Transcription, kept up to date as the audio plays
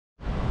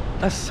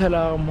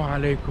Assalamu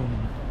alaikum.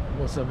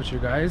 What's up with you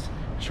guys?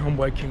 It's your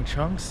homeboy King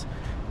Chunks.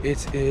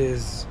 It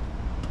is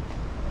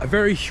a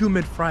very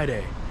humid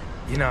Friday.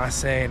 You know what I'm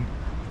saying?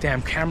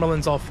 Damn, camera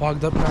lens all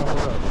fogged up now. Hold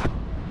up.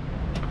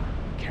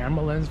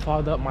 Camera lens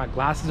fogged up. My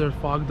glasses are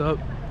fogged up.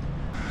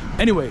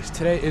 Anyways,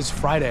 today is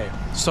Friday.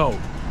 So,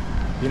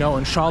 you know,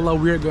 inshallah,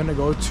 we're gonna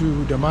go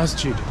to the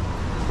masjid.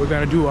 We're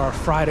gonna do our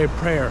Friday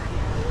prayer.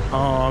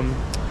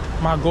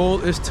 My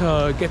goal is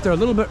to get there a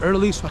little bit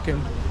early so I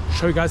can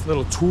show you guys a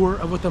little tour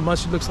of what the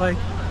masjid looks like.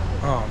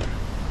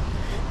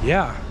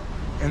 Yeah,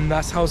 and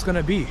that's how it's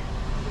gonna be.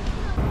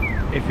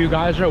 If you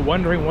guys are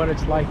wondering what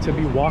it's like to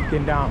be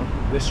walking down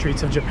the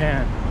streets of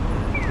Japan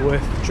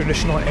with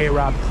traditional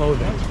Arab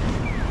clothing,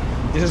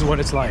 this is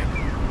what it's like.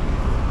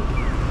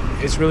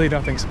 It's really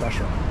nothing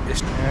special.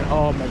 And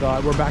oh my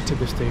god, we're back to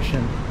the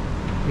station.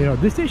 You know,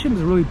 this station is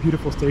a really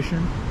beautiful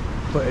station,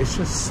 but it's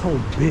just so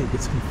big,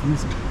 it's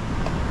confusing.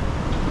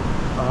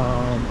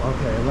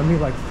 Okay, let me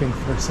like think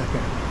for a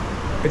second.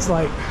 It's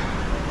like,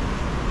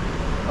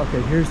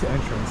 okay, here's the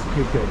entrance.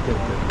 Okay, good.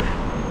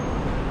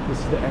 This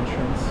is the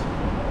entrance.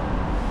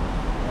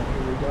 And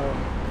here we go.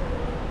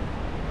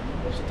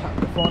 Just tap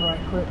the phone right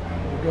quick.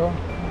 Here we go.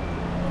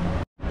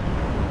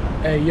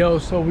 Hey, yo,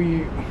 so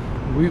we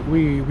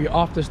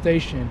off the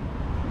station.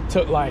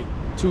 Took like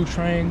 2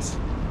 trains.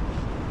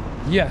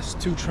 Yes,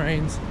 2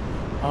 trains.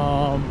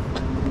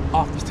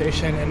 Off the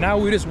station, and now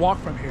we just walk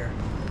from here.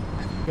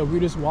 Yo,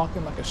 we just walk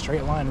in like a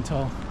straight line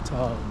until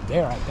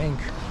there, I think.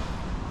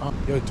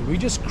 Yo, do we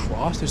just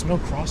cross? There's no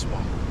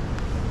crosswalk.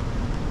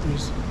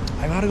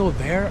 I gotta go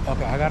there?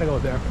 Okay, I gotta go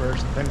there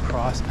first, then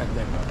cross, and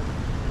then go.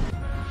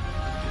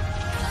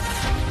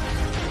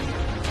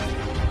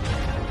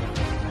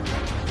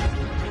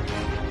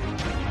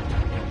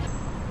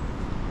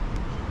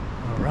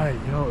 Alright,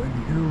 yo, and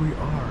here we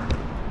are.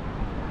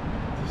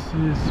 This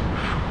is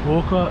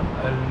Fukuoka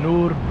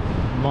Al-Nur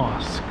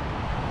Mosque.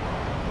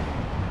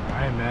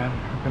 Alright, man,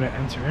 I'm gonna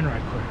enter in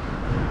right quick.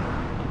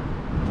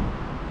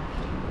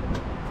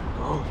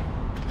 Oh.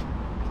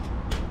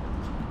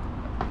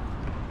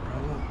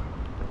 Bravo.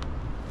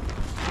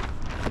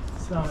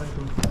 Assalamu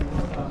alaikum.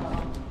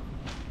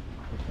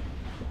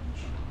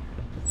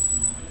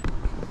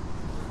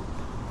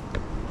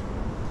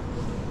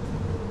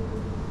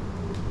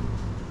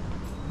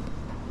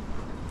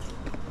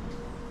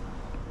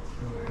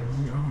 Here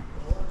we are.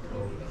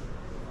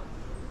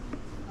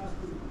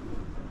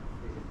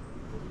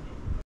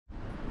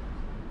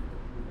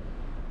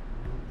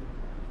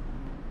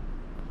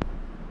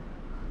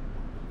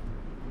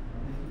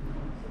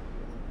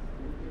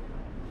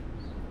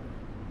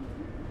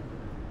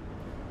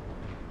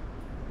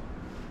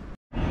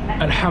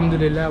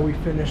 Alhamdulillah, we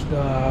finished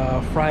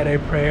the Friday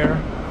prayer.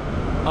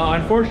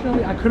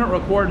 Unfortunately, I couldn't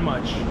record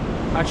much.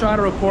 I tried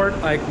to record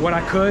like what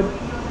I could.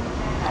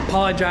 I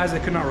apologize, I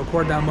could not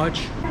record that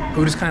much. It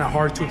was just kind of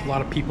hard to with a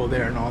lot of people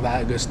there and all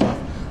that good stuff.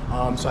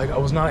 So I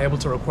was not able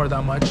to record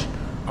that much.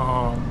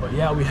 But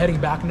yeah, we're heading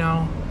back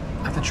now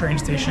at the train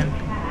station.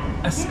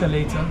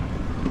 Escalator.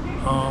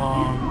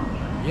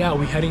 Yeah,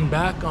 we're heading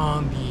back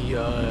on the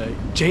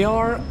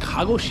JR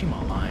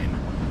Kagoshima line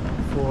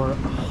for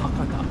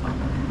Hakata.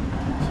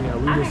 So yeah,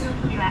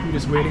 we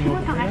just waiting over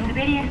here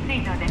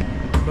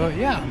now. But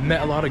yeah,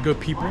 met a lot of good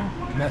people,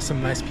 met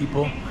some nice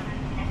people.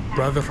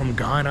 Brother from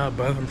Ghana,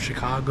 brother from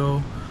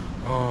Chicago,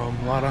 a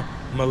lot of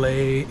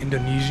Malay,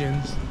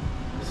 Indonesians.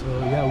 So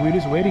yeah, we're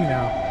just waiting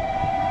now.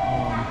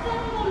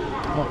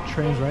 Oh,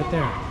 train's right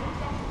there.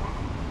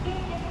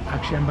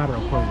 Actually, I'm about to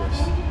record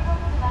this.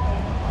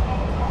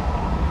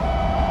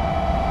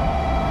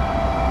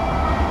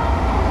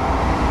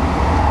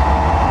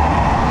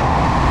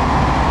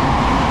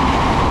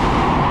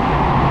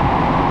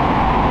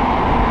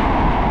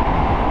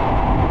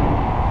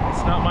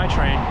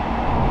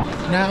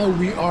 Now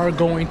we are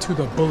going to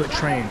the bullet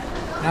train.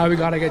 Now we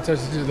gotta get to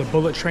the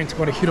bullet train to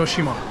go to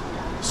Hiroshima.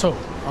 So,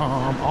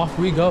 off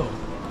we go.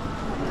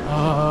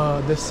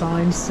 The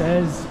sign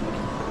says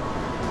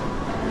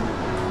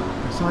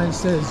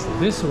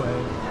this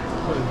way,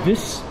 but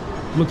this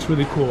looks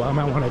really cool. I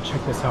might want to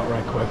check this out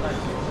right quick.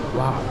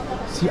 Wow.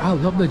 See, I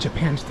love the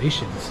Japan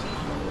stations.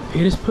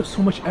 They just put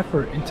so much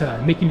effort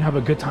into making you have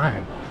a good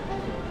time.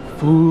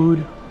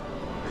 Food,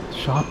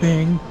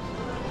 shopping.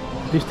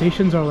 These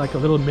stations are like a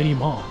little mini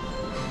mall.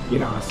 You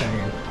know what I'm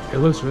saying? It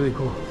looks really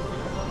cool.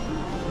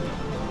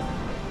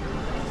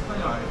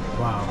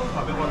 Wow.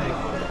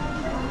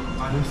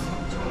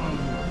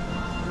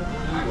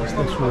 This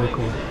looks really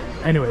cool.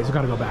 Anyways, we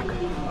gotta go back.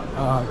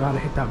 Gotta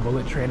hit that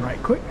bullet train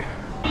right quick.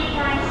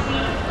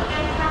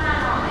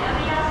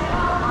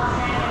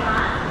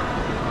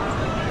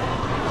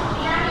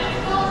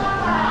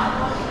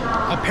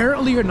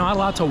 Apparently you're not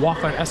allowed to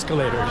walk on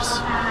escalators.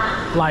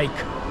 Like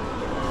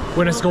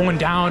when it's going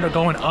down or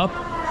going up.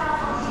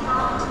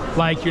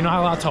 Like, you're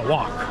not allowed to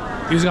walk.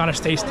 You just gotta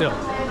stay still.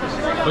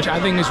 Which I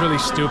think is really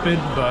stupid,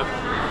 but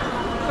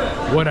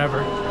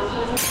whatever.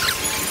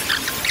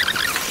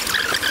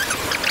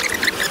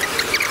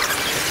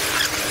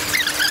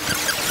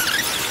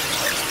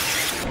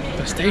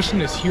 The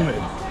station is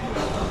humid.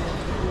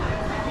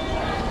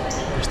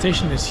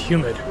 station is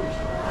humid.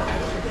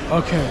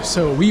 Okay,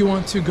 so we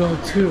want to go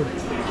to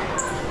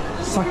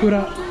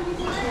Sakura.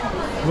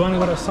 We want to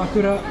go to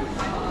Sakura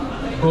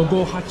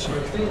Gogohachi,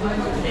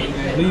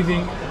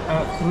 leaving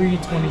at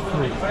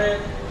 3:23.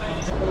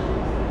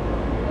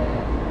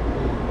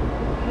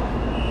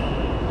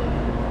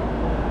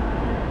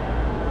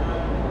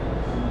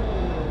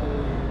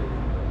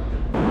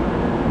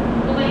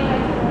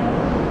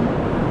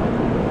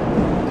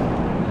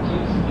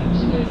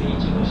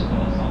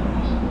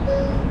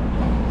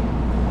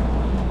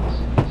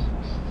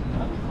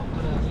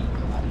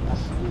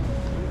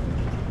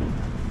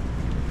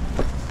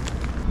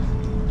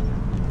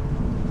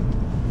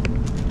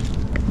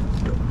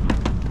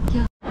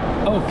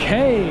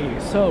 Okay,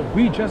 so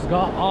we just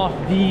got off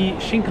the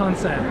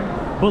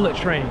Shinkansen bullet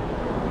train,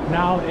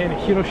 now in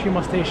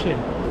Hiroshima station,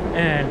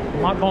 and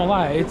I'm not gonna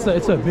lie, it's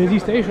a busy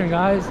station,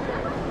 guys.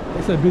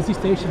 It's a busy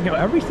station. You know,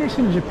 every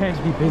station in Japan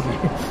should be busy.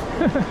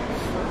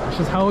 That's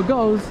just how it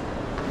goes.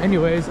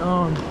 Anyways,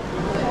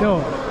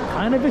 yo,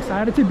 kind of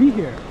excited to be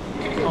here.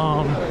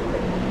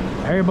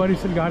 Everybody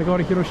said gotta go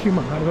to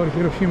Hiroshima, gotta go to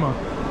Hiroshima.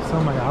 So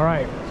I'm like, all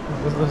right,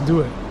 let's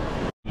do it.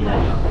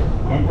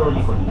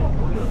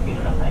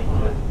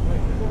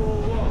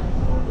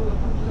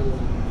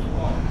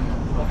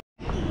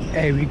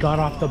 Hey, we got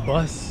off the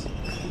bus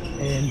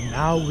and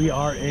now we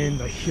are in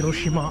the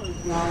Hiroshima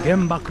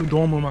Genbaku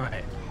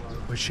Domumae,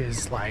 which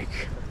is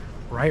like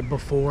right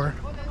before,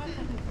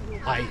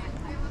 like,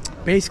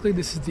 basically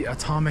this is the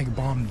atomic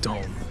bomb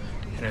dome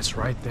and it's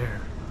right there.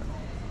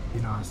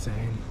 You know what I'm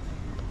saying?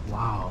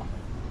 Wow.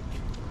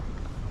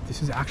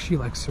 This is actually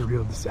like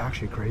surreal. This is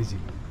actually crazy.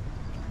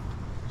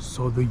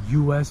 So the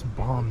US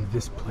bombed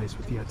this place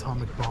with the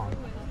atomic bomb,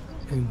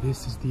 and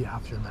this is the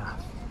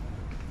aftermath.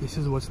 This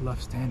is what's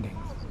left standing.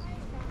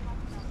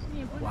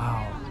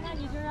 Wow.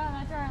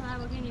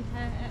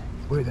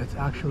 Wait, that's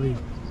actually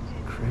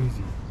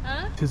crazy.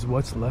 This is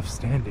what's left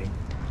standing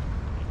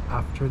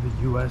after the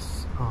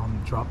US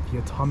dropped the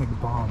atomic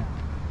bomb.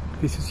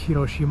 This is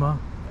Hiroshima.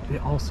 They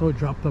also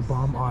dropped the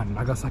bomb on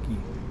Nagasaki,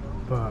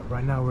 but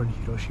right now we're in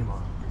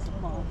Hiroshima.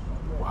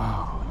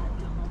 Wow.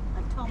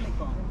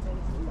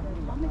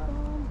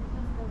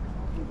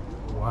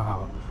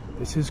 Wow,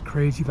 this is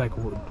crazy. Like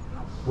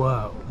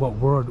what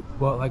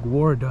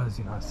war does,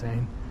 you know what I'm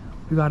saying?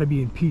 We gotta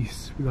be in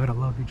peace. We gotta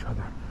love each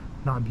other,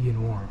 not be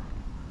in war.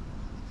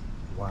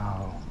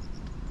 Wow.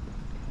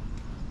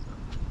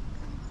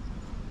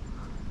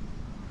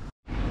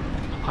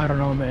 I don't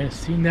know, man.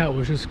 Seeing that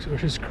was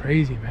just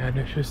crazy, man.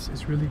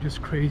 It's really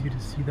just crazy to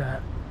see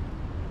that.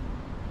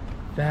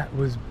 That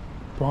was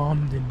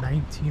bombed in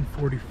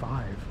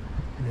 1945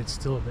 and it's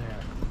still there.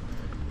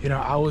 You know,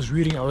 I was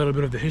reading a little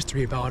bit of the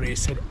history about it. It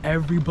said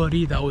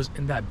everybody that was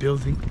in that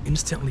building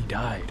instantly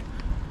died.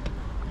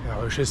 You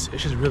know, it's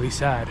just really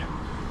sad.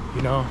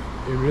 You know,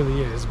 it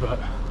really is. But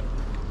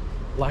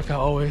like I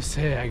always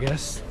say, I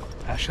guess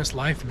that's just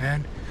life,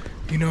 man.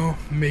 You know,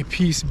 may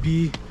peace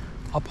be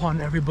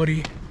upon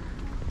everybody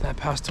that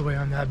passed away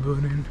on that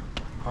building.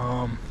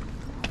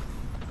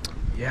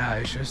 Yeah,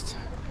 it's just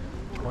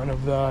one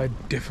of the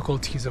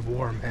difficulties of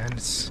war, man.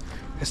 It's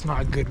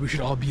not good. We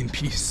should all be in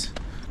peace.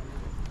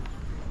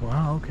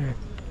 Wow, okay.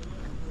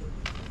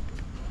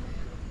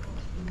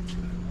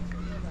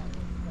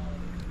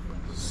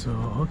 So,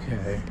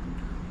 okay.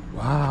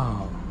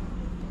 Wow.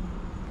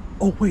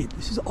 Oh wait,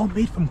 this is all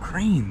made from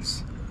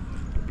cranes.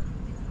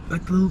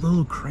 Like the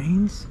little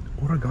cranes?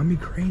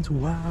 Origami cranes?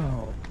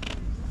 Wow.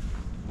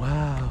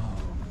 Wow.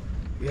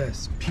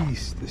 Yes,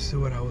 peace. This is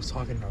what I was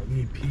talking about. We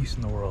need peace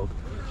in the world.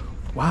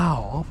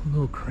 Wow, all from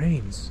little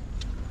cranes.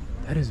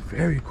 That is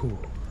very cool.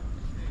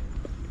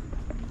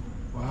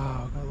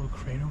 Wow, got a little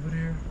crane over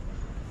there.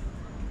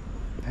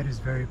 That is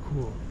very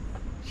cool.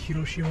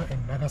 Hiroshima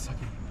and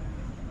Nagasaki.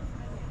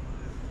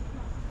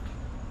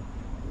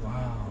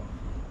 Wow.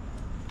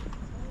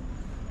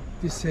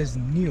 This says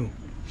new,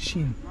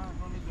 Shin.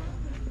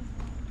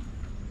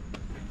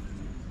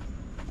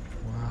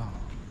 Wow.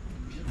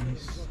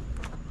 Peace.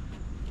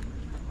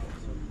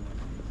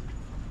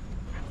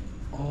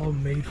 All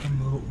made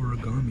from little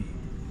origami.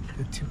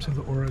 The tips of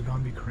the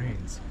origami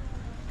cranes.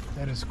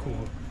 That is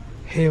cool.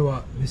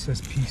 Heiwa, this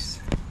says peace.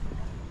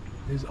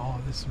 This is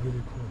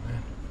really cool,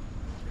 man.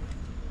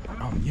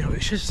 You know,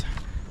 it's just,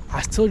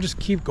 I still just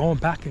keep going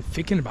back and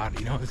thinking about it,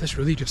 you know. It's just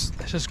really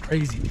that's just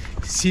crazy.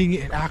 Seeing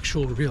it in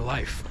actual real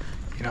life,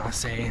 you know what I'm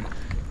saying?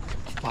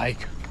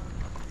 Like,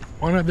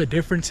 one of the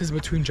differences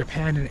between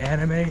Japan and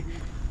anime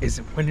is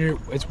when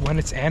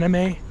it's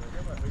anime,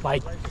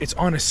 like, it's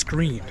on a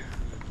screen.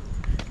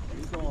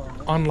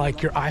 On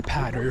like your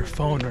iPad or your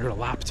phone or your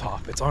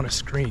laptop, it's on a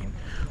screen.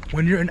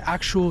 When you're in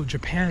actual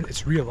Japan,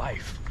 it's real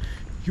life.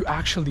 You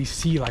actually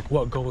see like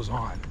what goes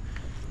on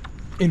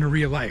in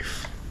real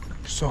life.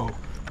 So,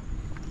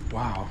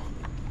 wow.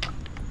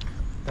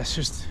 That's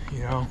just, you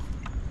know.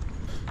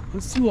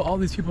 Let's see what all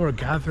these people are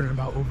gathering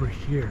about over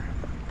here.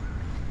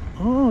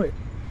 Oh,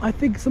 I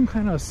think some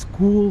kind of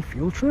school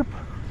field trip.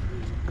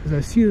 Because I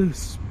see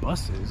these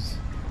buses.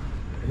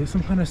 Is it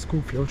some kind of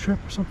school field trip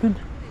or something?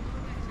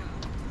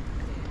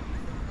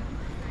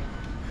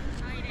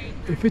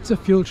 if it's a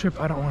field trip,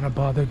 I don't want to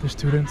bother the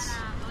students.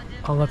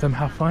 I'll let them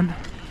have fun.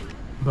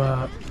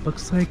 But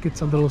looks like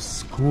it's a little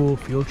school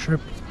field trip.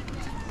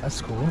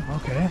 That's cool.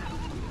 Okay.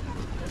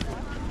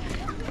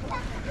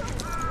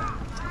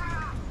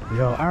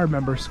 Yo, I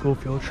remember school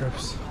field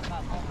trips.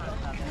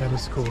 That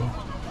is cool.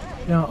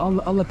 Yeah,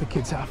 I'll let the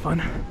kids have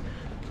fun.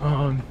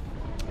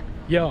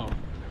 Yo,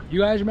 you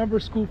guys remember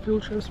school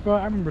field trips, bro?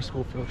 I remember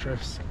school field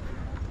trips.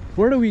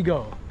 Where do we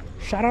go?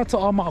 Shout out to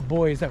all my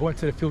boys that went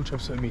to the field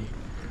trips with me.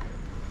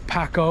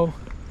 Paco,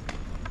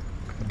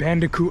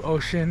 Bandicoot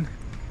Ocean,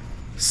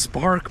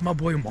 Spark, my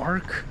boy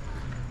Mark.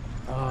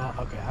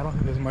 Okay, I don't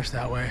think there's much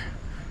that way.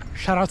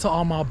 Shout out to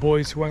all my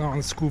boys who went on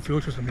the school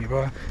field trips with me,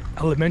 bro.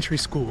 Elementary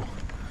school.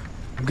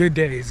 Good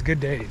days, good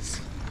days.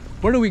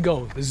 Where do we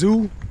go? The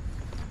zoo?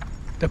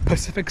 The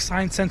Pacific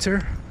Science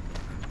Center?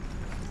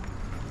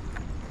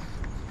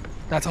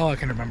 That's all I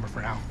can remember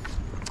for now.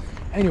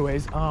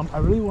 Anyways, I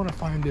really want to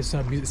find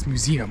this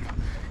museum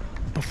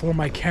before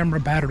my camera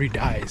battery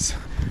dies.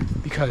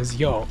 Because,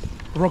 yo,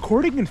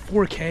 recording in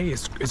 4K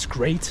is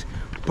great,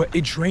 but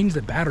it drains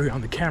the battery on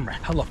the camera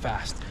hella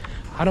fast.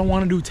 I don't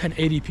want to do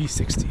 1080p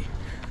 60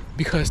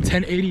 because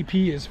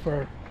 1080p is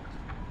for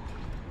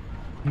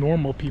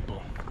normal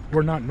people.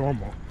 We're not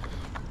normal.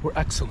 We're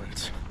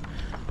excellent.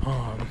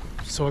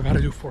 So I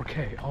gotta do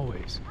 4K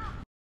always.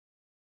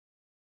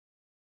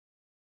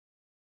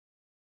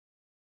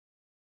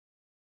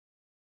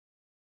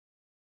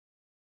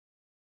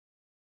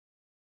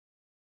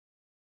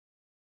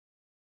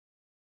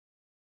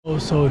 Oh,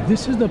 so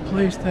this is the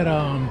place that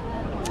I'm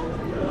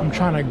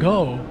trying to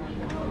go,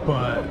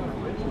 but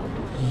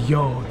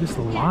yo, this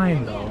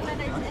line though.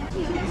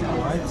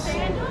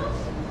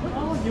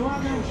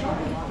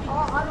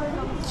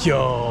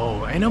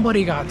 Yo, ain't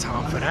nobody got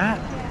time for that.